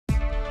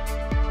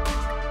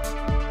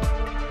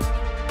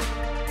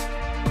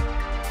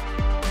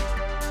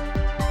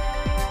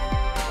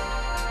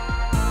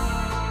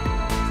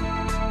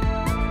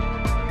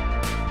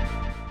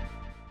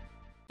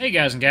Hey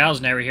guys and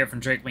gals, Nary here from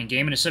Drake Wing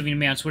Gaming, and some of you know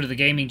me on Twitter, the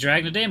Gaming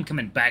Dragon. Today I'm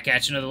coming back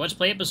at you another Let's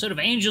Play episode of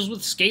Angels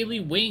with Scaly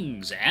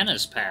Wings,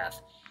 Anna's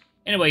Path.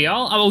 Anyway,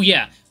 y'all, oh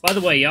yeah, by the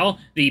way, y'all,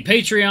 the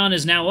Patreon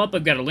is now up.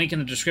 I've got a link in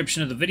the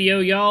description of the video,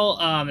 y'all.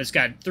 It's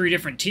got 3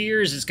 different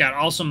tiers. It's got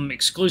awesome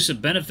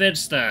exclusive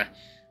benefits. The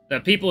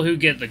people who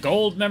get the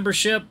gold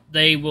membership,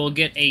 they will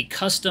get a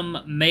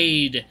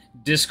custom-made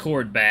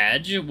Discord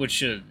badge,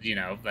 which, you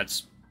know,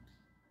 that's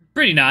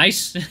pretty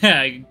nice.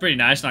 Pretty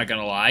nice, not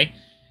gonna lie.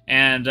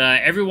 And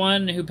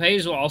everyone who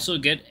pays will also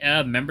get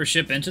a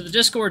membership into the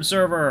Discord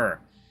server.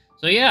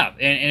 So yeah,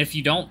 and if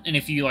you don't, and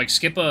if you like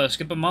skip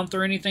a month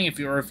or anything, if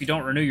you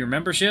don't renew your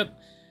membership,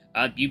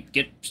 you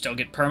still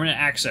get permanent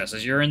access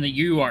as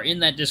you are in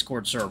that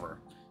Discord server.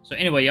 So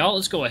anyway, y'all,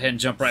 let's go ahead and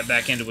jump right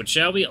back into it,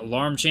 shall we?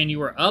 Alarm chain,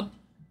 you are up.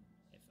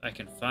 If I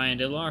can find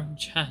alarm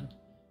chain.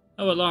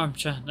 Oh, alarm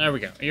chain. There we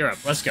go. You're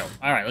up. Let's go.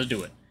 All right, let's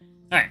do it.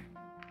 All right.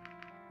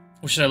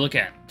 What should I look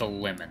at? The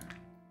lemon.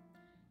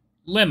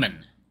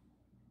 Lemon.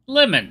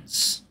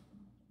 Lemons.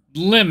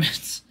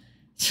 Lemons.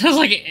 Sounds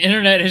like an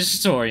internet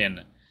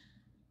historian.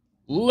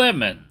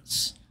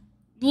 Lemons.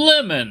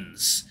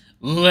 Lemons.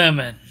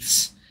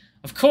 Lemons.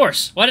 Of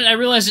course. Why didn't I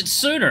realize it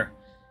sooner?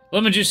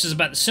 Lemon juice is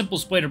about the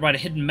simplest way to write a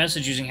hidden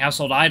message using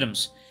household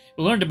items.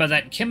 We learned about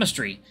that in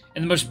chemistry,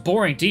 in the most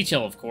boring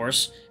detail, of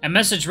course. A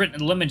message written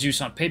in lemon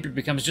juice on paper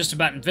becomes just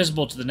about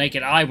invisible to the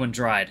naked eye when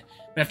dried.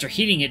 But after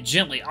heating it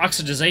gently,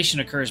 oxidation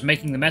occurs,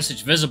 making the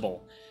message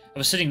visible. I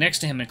was sitting next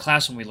to him in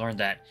class when we learned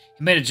that.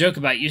 He made a joke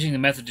about using the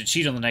method to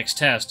cheat on the next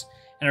test,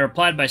 and I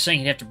replied by saying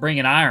he'd have to bring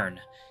an iron.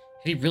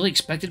 Had he really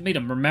expected me to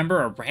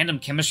remember a random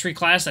chemistry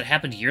class that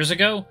happened years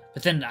ago?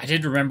 But then I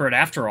did remember it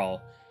after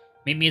all.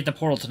 Meet me at the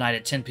portal tonight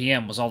at 10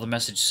 p.m. was all the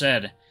message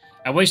said.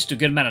 I wasted a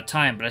good amount of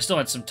time, but I still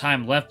had some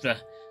time left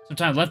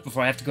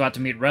before I have to go out to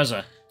meet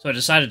Reza, so I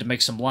decided to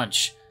make some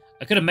lunch.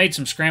 I could have made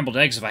some scrambled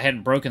eggs if I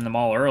hadn't broken them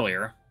all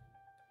earlier.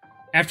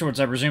 Afterwards,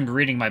 I resumed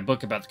reading my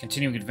book about the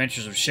continuing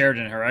adventures of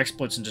Sheridan and her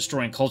exploits in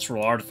destroying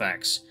cultural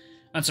artifacts.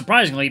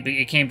 Unsurprisingly,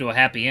 it came to a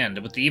happy end,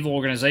 with the evil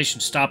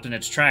organization stopped in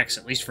its tracks,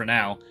 at least for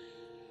now.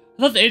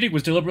 I thought the ending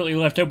was deliberately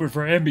left open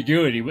for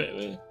ambiguity,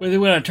 but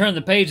when I turned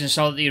the page and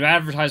saw that the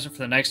advertisement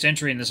for the next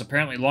entry in this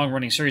apparently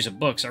long-running series of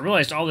books, I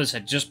realized all this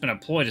had just been a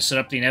ploy to set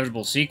up the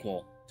inevitable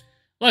sequel.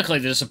 Luckily,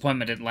 the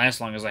disappointment didn't last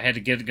long, as I had to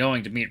get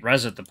going to meet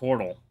Reza at the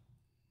portal.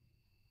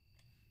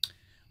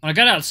 When I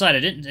got outside,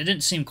 it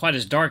didn't seem quite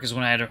as dark as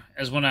it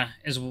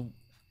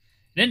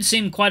didn't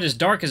seem quite as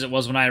dark as it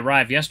was when I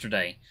arrived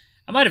yesterday.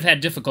 I might have had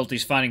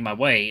difficulties finding my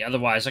way,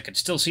 otherwise I could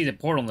still see the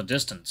portal in the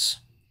distance.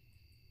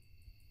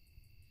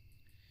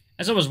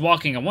 As I was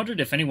walking, I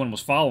wondered if anyone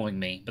was following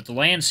me, but the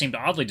land seemed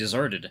oddly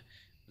deserted.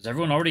 Was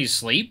everyone already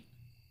asleep?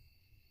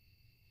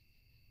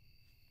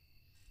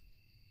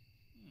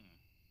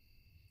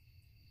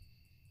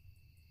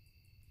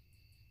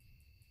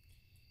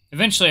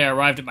 Eventually, I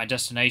arrived at my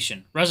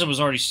destination. Reza was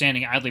already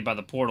standing idly by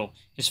the portal,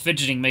 his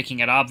fidgeting making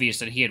it obvious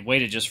that he had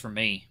waited just for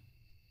me.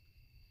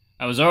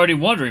 I was already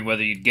wondering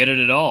whether you'd get it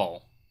at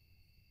all.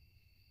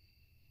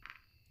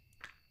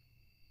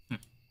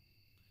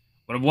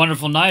 What a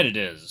wonderful night it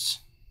is.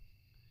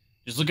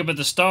 Just look up at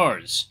the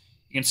stars.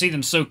 You can see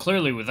them so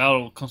clearly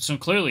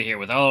here,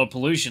 without all the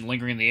pollution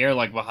lingering in the air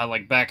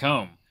like back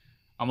home.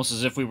 Almost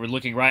as if we were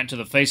looking right into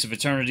the face of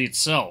eternity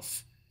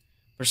itself.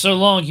 For so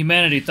long,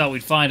 humanity thought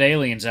we'd find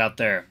aliens out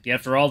there, yet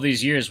after all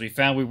these years, we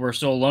found we were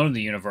still alone in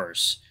the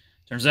universe.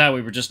 Turns out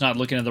we were just not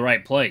looking in the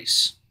right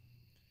place.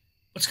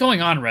 What's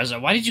going on, Reza?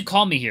 Why did you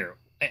call me here?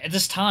 At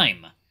this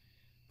time?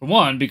 For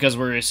one, because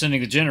we're sending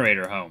the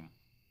generator home.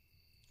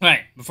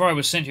 Right, before I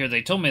was sent here,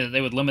 they told me that they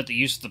would limit the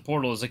use of the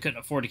portal as they couldn't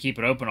afford to keep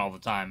it open all the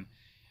time.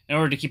 In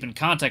order to keep in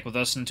contact with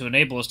us and to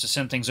enable us to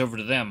send things over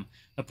to them,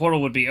 the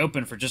portal would be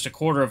open for just a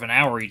quarter of an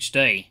hour each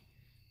day.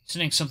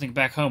 Sending something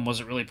back home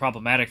wasn't really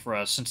problematic for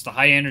us, since the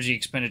high energy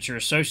expenditure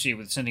associated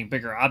with sending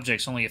bigger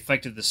objects only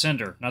affected the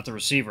sender, not the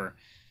receiver.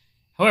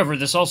 However,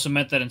 this also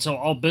meant that until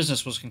all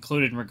business was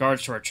concluded in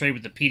regards to our trade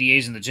with the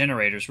PDAs and the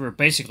generators, we were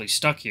basically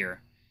stuck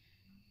here.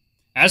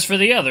 As for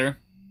the other,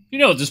 you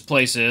know what this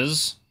place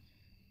is.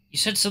 You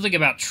said something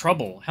about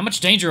trouble. How much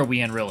danger are we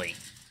in, really?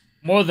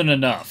 More than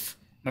enough.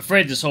 I'm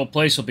afraid this whole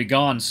place will be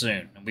gone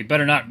soon, and we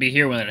better not be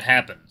here when it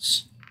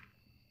happens.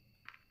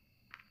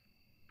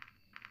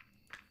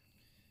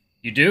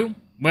 You do?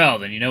 Well,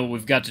 then you know what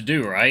we've got to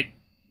do, right?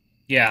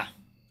 Yeah.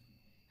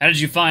 How did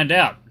you find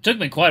out? It took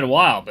me quite a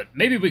while, but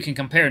maybe we can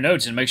compare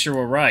notes and make sure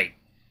we're right.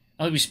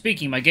 While we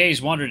speaking, my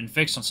gaze wandered and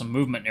fixed on some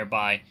movement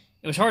nearby.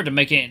 It was hard to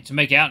make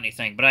out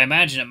anything, but I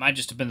imagine it might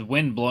just have been the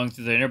wind blowing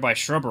through the nearby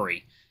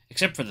shrubbery,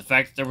 except for the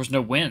fact that there was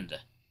no wind.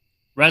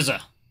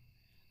 Reza.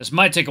 This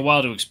might take a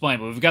while to explain,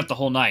 but we've got the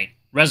whole night.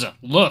 Reza,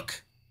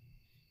 look!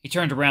 He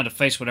turned around to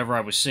face whatever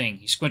I was seeing.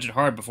 He squinted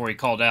hard before he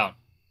called out.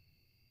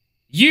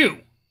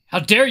 You! How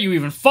dare you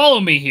even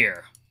follow me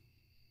here?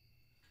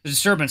 The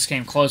disturbance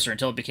came closer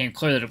until it became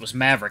clear that it was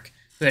Maverick,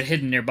 who had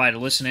hidden nearby to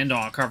listen in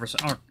on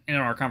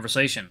our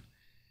conversation.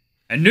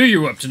 I knew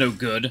you were up to no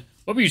good.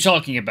 What were you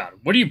talking about?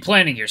 What are you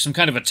planning here? Some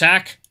kind of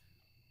attack?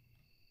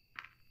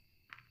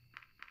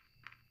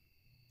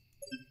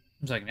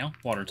 It's like, no,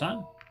 water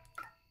time.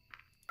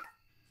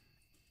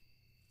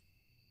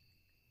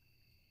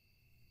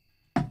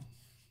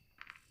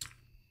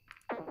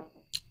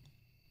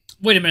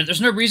 Wait a minute,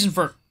 there's no reason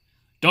for...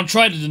 Don't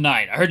try to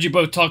deny it. I heard you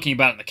both talking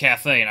about it in the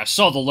cafe, and I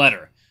saw the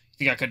letter. You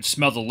think I couldn't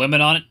smell the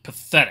lemon on it?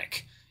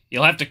 Pathetic.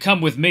 You'll have to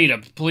come with me to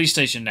the police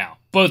station now.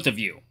 Both of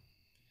you.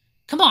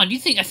 Come on,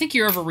 I think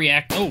you're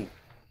overreacting.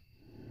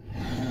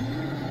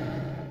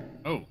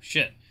 Oh,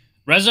 shit.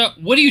 Reza,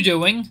 what are you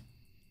doing?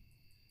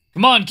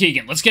 Come on,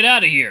 Keegan, let's get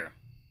out of here.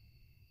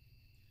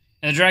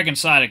 In the dragon's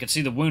side, I could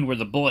see the wound where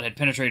the bullet had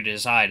penetrated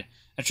his hide,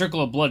 a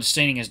trickle of blood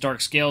staining his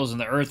dark scales and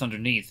the earth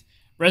underneath.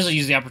 Reza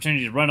used the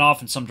opportunity to run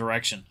off in some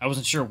direction. I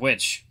wasn't sure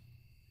which.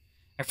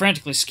 I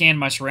frantically scanned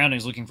my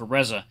surroundings looking for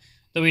Reza,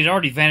 though he had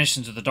already vanished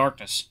into the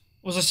darkness.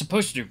 What was I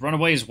supposed to do, run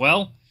away as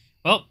well?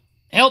 Well,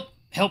 help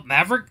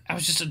Maverick? I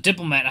was just a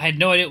diplomat. I had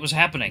no idea what was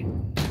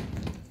happening.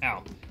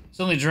 Ow.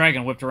 Suddenly the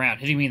dragon whipped around,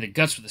 hitting me in the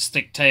guts with his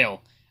thick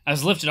tail. I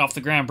was lifted off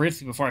the ground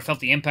briefly before I felt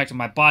the impact of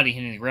my body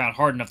hitting the ground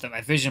hard enough that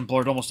my vision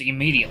blurred almost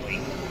immediately.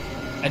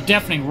 A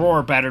deafening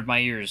roar battered my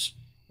ears.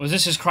 Was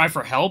this his cry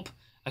for help?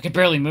 I could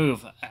barely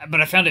move,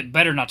 but I found it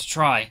better not to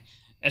try,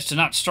 as to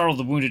not startle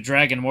the wounded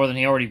dragon more than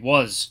he already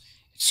was.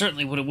 It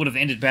certainly would have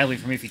ended badly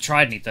for me if he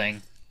tried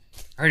anything.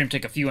 I heard him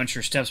take a few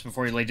unsure steps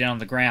before he lay down on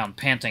the ground,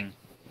 panting.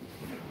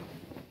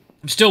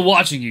 I'm still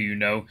watching you, you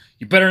know.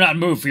 You better not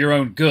move for your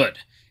own good.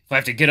 If I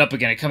have to get up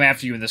again and come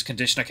after you in this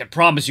condition, I can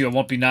promise you it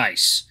won't be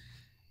nice.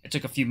 It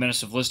took a few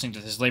minutes of listening to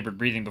his labored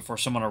breathing before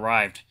someone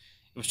arrived.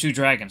 It was two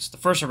dragons. The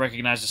first I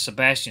recognized as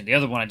Sebastian, the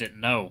other one I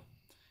didn't know.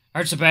 I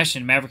heard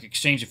Sebastian and Maverick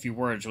exchange a few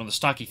words when the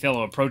stocky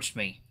fellow approached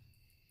me.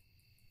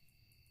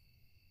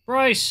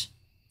 Bryce!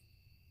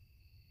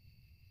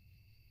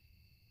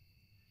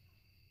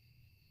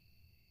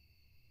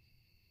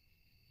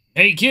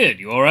 Hey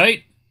kid, you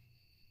alright?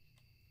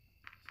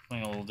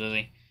 Feeling a little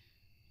dizzy.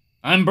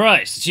 I'm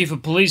Bryce, the chief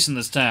of police in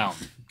this town.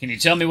 Can you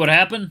tell me what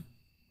happened?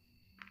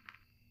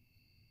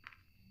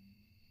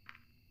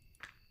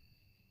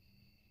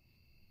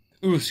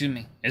 Ooh, excuse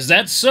me. Is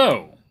that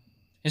so?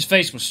 His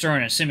face was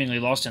stern and seemingly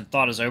lost in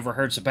thought as I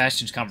overheard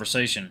Sebastian's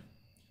conversation.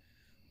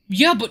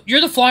 Yeah, but you're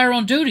the flyer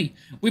on duty.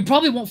 We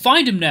probably won't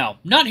find him now.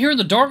 Not here in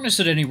the darkness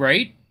at any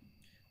rate.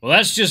 Well,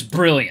 that's just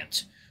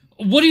brilliant.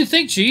 What do you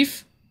think,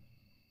 Chief?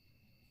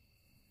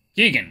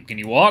 Keegan, can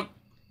you walk?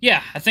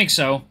 Yeah, I think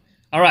so.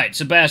 All right,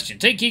 Sebastian,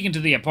 take Keegan to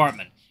the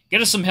apartment.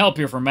 Get us some help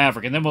here for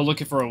Maverick, and then we'll look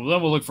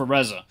for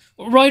Reza.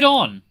 Right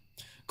on.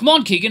 Come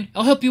on, Keegan.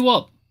 I'll help you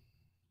up.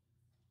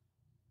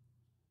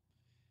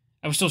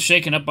 I was still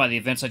shaken up by the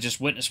events I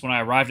just witnessed when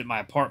I arrived at my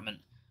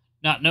apartment.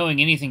 Not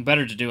knowing anything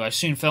better to do, I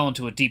soon fell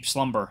into a deep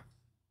slumber.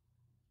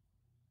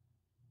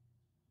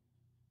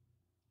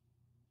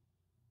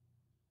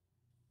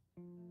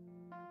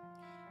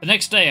 The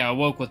next day, I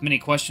awoke with many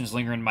questions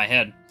lingering in my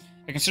head.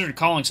 I considered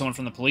calling someone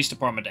from the police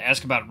department to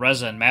ask about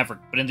Reza and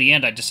Maverick, but in the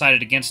end I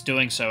decided against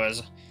doing so,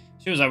 as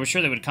soon as I was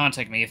sure they would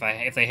contact me if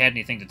they had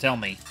anything to tell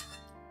me.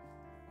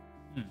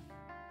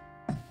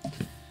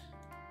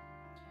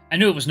 I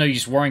knew it was no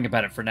use worrying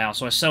about it for now,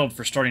 so I settled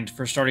for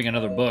starting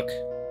another book.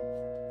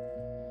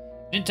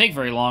 It didn't take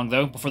very long,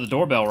 though, before the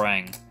doorbell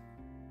rang.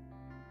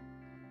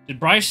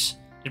 Did Bryce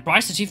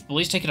the chief of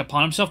police take it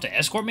upon himself to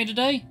escort me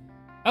today?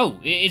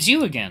 Oh, it's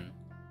you again.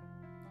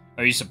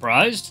 Are you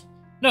surprised?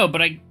 No,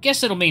 but I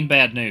guess it'll mean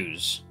bad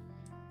news.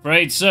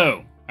 Afraid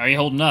so. How are you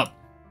holding up?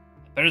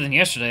 Better than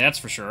yesterday, that's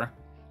for sure.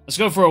 Let's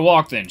go for a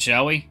walk then,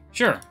 shall we?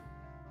 Sure.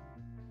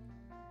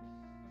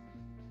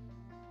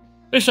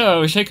 This time I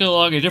was taking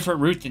along a different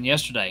route than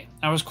yesterday.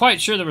 I was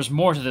quite sure there was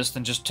more to this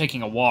than just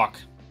taking a walk.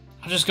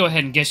 I'll just go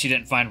ahead and guess you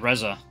didn't find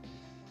Reza.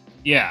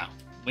 Yeah.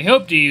 We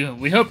hoped he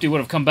would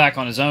have come back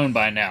on his own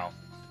by now.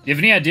 Do you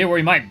have any idea where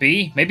he might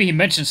be? Maybe he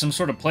mentioned some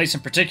sort of place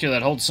in particular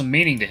that holds some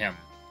meaning to him.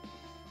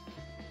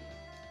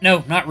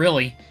 No, not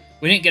really.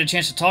 We didn't get a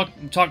chance to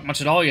talk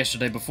much at all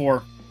yesterday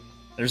before.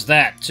 There's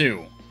that,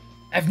 too.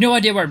 I have no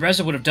idea why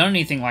Reza would have done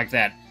anything like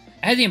that.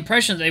 I had the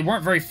impression that they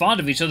weren't very fond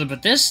of each other,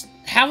 but this...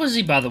 How is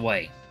he, by the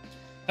way?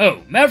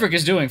 Oh, Maverick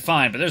is doing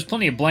fine, but there's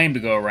plenty of blame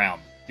to go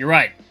around. You're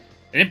right.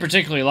 They didn't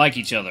particularly like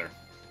each other.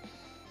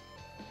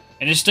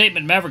 In his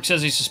statement, Maverick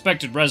says he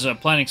suspected Reza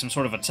of planning some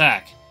sort of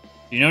attack.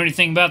 Do you know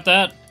anything about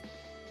that?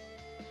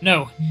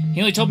 No, he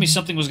only told me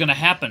something was going to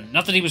happen,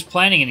 not that he was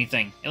planning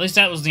anything. At least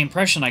that was the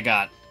impression I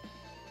got.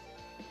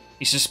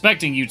 He's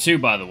suspecting you too,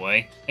 by the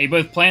way. You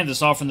both planned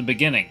this all from the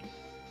beginning.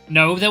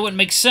 No, that wouldn't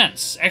make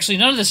sense. Actually,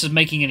 none of this is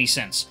making any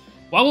sense.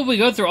 Why would we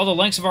go through all the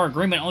lengths of our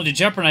agreement only to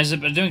jeopardize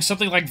it by doing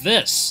something like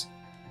this?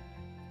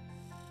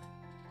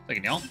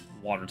 Second, y'all.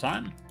 Water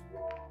time.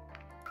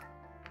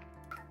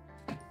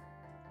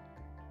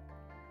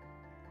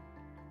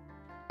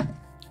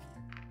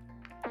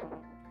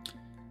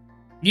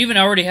 You even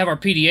already have our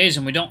PDAs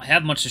and we don't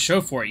have much to show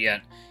for it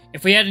yet.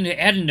 If we hadn't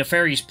added into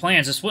Fairy's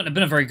plans, this wouldn't have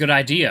been a very good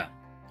idea.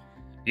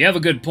 You have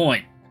a good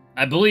point.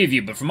 I believe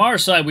you, but from our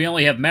side, we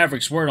only have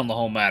Maverick's word on the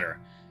whole matter.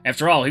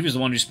 After all, he was the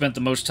one who spent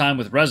the most time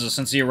with Reza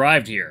since he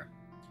arrived here.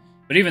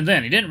 But even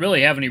then, he didn't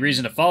really have any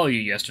reason to follow you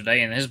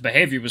yesterday, and his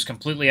behavior was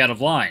completely out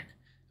of line.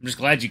 I'm just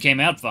glad you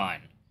came out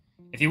fine.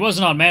 If he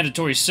wasn't on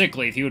mandatory sick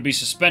leave, he would be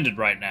suspended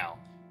right now.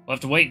 We'll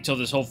have to wait until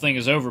this whole thing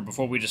is over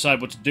before we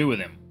decide what to do with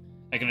him.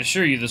 I can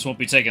assure you this won't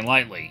be taken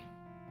lightly.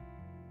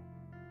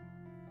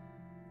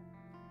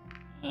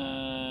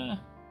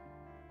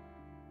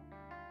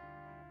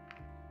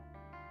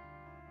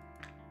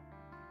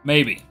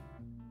 Maybe.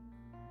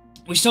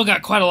 We still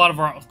got quite a lot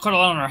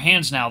on our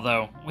hands now,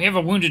 though. We have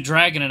a wounded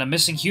dragon and a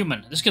missing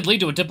human. This could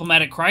lead to a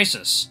diplomatic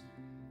crisis.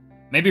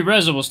 Maybe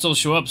Reza will still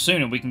show up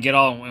soon, and we can get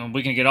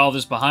all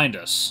this behind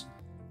us.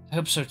 I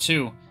hope so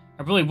too.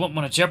 I really wouldn't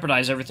want to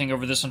jeopardize everything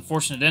over this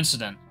unfortunate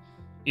incident.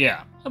 Yeah,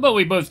 how about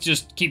we both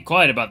just keep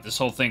quiet about this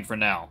whole thing for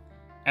now?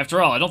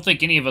 After all, I don't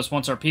think any of us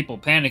wants our people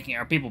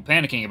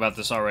panicking about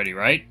this already,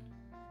 right?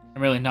 I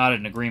really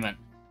nodded in agreement.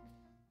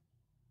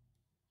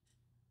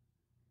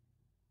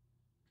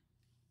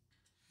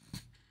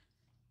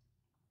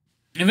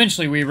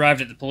 Eventually, we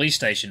arrived at the police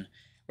station,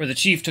 where the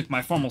chief took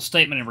my formal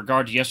statement in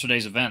regard to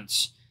yesterday's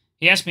events.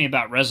 He asked me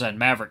about Reza and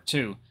Maverick,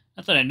 too.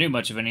 Not that I knew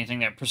much of anything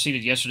that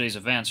preceded yesterday's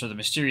events or the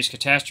mysterious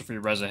catastrophe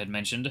Reza had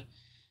mentioned.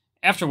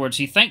 Afterwards,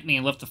 he thanked me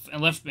and left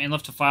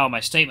to file my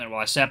statement while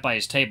I sat by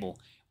his table,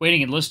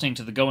 waiting and listening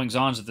to the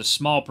goings-ons of this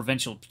small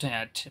provincial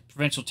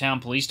town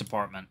police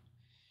department.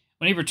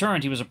 When he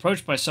returned, he was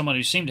approached by someone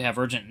who seemed to have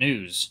urgent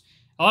news.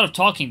 A lot of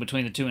talking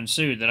between the two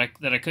ensued that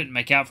I couldn't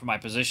make out from my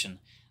position.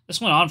 This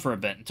went on for a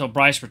bit, until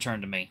Bryce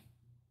returned to me.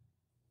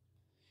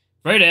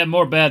 Afraid to have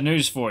more bad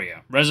news for you.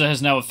 Reza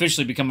has now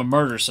officially become a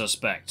murder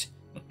suspect.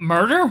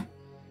 Murder?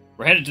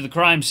 We're headed to the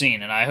crime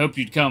scene, and I hope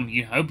you'd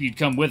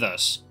come with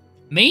us.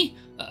 Me?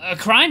 A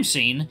crime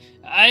scene?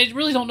 I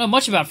really don't know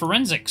much about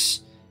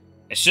forensics.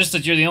 It's just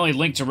that you're the only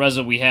link to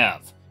Reza we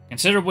have.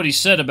 Consider what he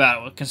said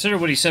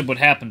would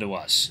happen to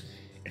us.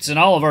 It's in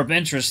all of our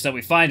interests that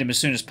we find him as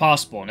soon as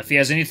possible, and if he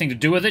has anything to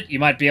do with it, you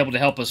might be able to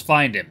help us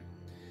find him.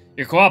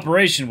 Your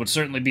cooperation would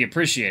certainly be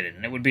appreciated,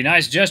 and it would be a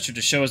nice gesture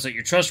to show us that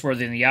you're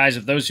trustworthy in the eyes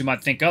of those who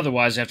might think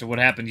otherwise after what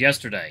happened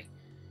yesterday.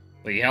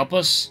 Will you help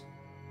us?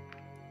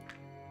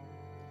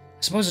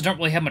 I suppose I don't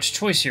really have much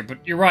choice here, but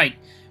you're right.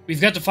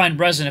 We've got to find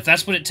Reza, and if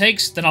that's what it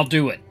takes, then I'll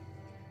do it.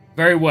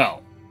 Very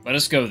well. Let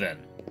us go then.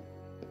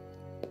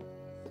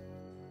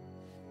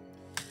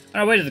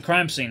 On our way to the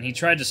crime scene, he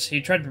tried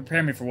to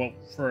prepare me for what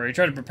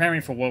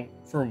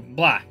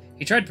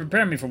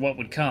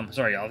would come.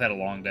 Sorry, y'all, I've had a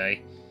long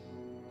day.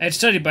 I had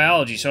studied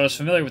biology, so I was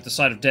familiar with the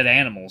sight of dead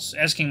animals,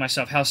 asking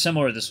myself how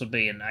similar this would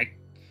be, and I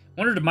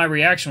wondered if my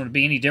reaction would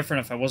be any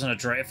different if it wasn't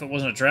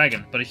a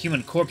dragon, but a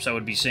human corpse I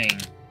would be seeing.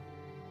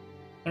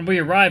 When we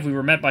arrived, we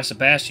were met by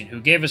Sebastian,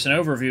 who gave us an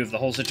overview of the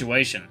whole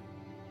situation.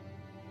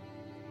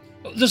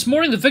 This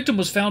morning, the victim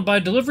was found by a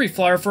delivery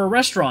flyer for a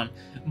restaurant.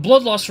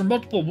 Blood loss from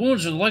multiple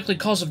wounds are the likely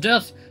cause of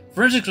death.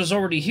 Forensics was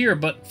already here,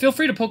 but feel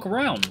free to poke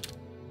around.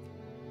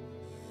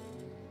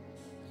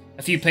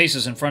 A few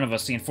paces in front of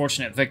us, the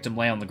unfortunate victim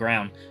lay on the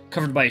ground,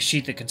 covered by a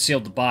sheet that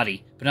concealed the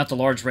body, but not the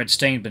large red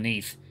stain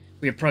beneath.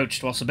 We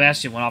approached, while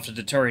Sebastian went off to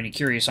deter any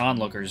curious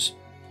onlookers.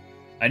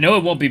 I know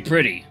it won't be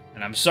pretty,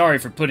 and I'm sorry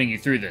for putting you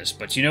through this,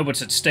 but you know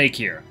what's at stake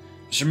here.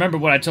 Just remember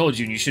what I told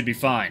you and you should be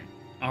fine.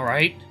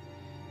 Alright.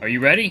 Are you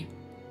ready?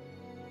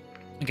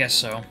 I guess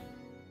so.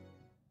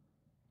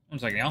 1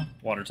 second, y'all.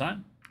 Water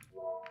time.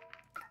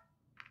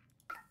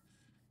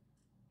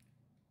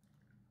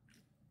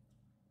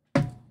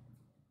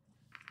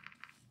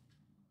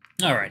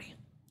 Alrighty.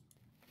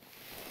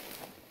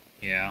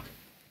 Yeah.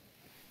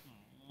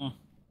 So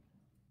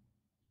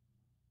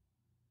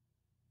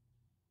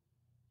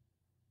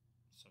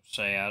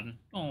sad.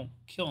 Oh,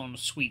 killing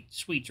sweet,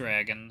 sweet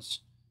dragons.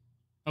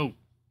 Oh,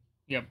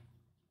 yep.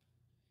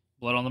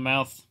 Blood on the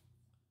mouth.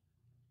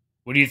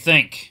 What do you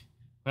think?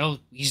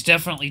 Well, he's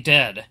definitely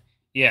dead.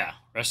 Yeah,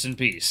 rest in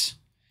peace.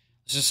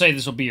 Let's just say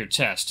this will be your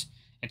test.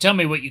 And tell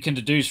me what you can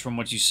deduce from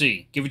what you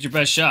see. Give it your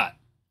best shot.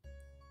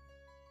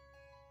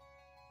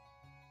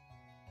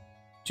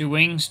 2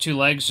 wings, 2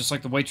 legs, just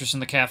like the waitress in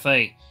the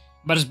cafe.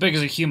 About as big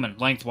as a human,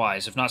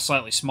 lengthwise, if not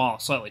slightly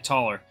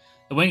taller.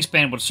 The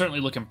wingspan would certainly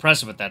look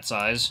impressive at that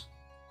size.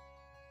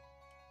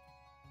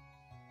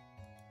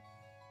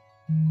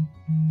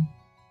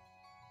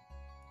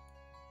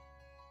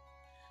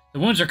 The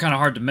wounds are kind of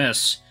hard to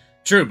miss.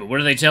 True, but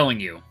what are they telling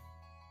you?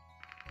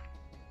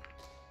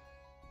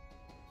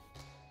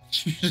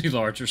 Usually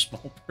large or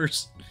small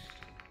person.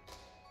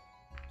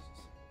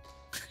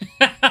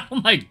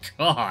 Oh my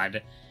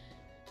god.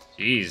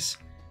 Jeez.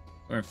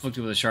 We're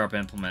inflicted with a sharp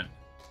implement.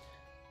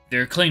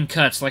 They're clean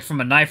cuts, like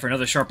from a knife or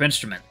another sharp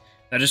instrument.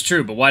 That is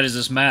true, but why does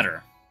this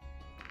matter?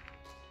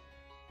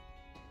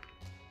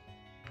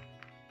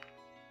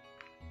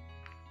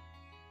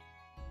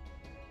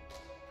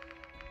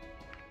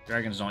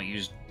 Dragons don't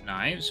use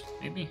knives,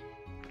 maybe?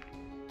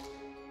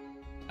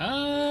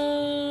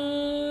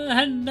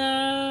 I'm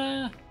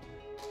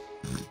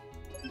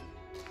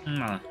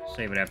gonna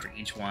save it after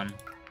each one.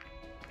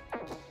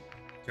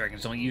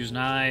 Dragons don't use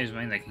knives. I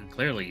mean, they can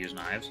clearly use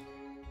knives.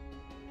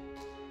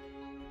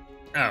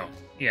 Oh,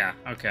 yeah,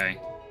 okay.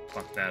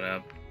 Fuck that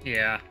up.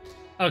 Yeah,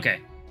 okay.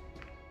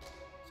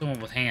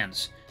 Someone with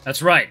hands.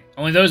 That's right.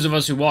 Only those of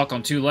us who walk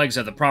on two legs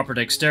have the proper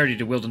dexterity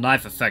to wield a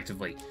knife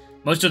effectively.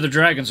 Most of the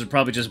dragons would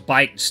probably just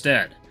bite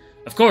instead.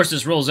 Of course,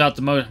 this rolls out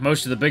the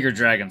most of the bigger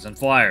dragons and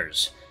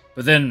flyers.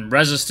 But then,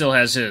 Reza still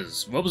has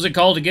his. What was it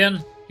called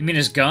again? You mean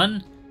his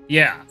gun?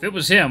 Yeah, if it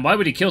was him, why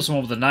would he kill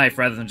someone with a knife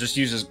rather than just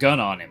use his gun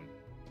on him?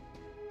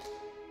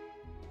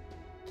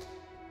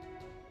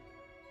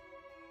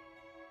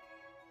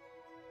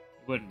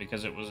 He wouldn't,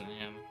 because it wasn't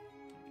him.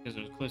 Because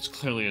it was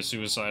clearly a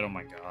suicide, oh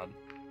my god. I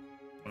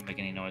don't want to make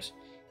any noise.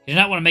 He did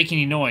not want to make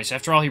any noise.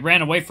 After all, he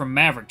ran away from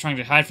Maverick, trying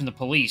to hide from the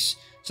police.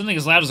 Something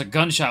as loud as a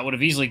gunshot would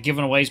have easily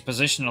given away his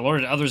position and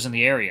alerted others in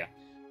the area.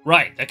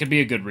 Right, that could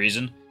be a good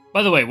reason.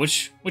 By the way,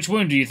 which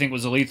wound do you think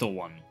was the lethal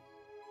one?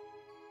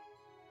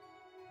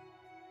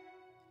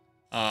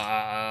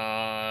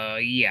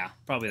 Yeah,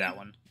 probably that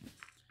one.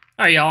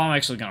 Alright, y'all, I'm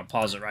actually going to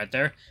pause it right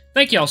there.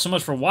 Thank y'all so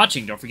much for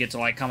watching. Don't forget to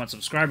like, comment,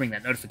 subscribe, ring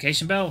that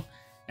notification bell.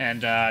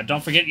 And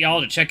don't forget,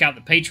 y'all, to check out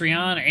the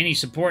Patreon. Any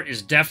support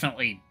is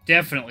definitely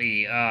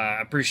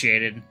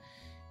appreciated.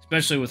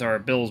 Especially with our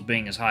bills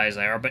being as high as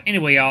they are. But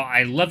anyway, y'all,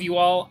 I love you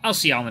all. I'll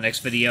see y'all in the next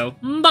video.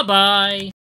 Bye-bye!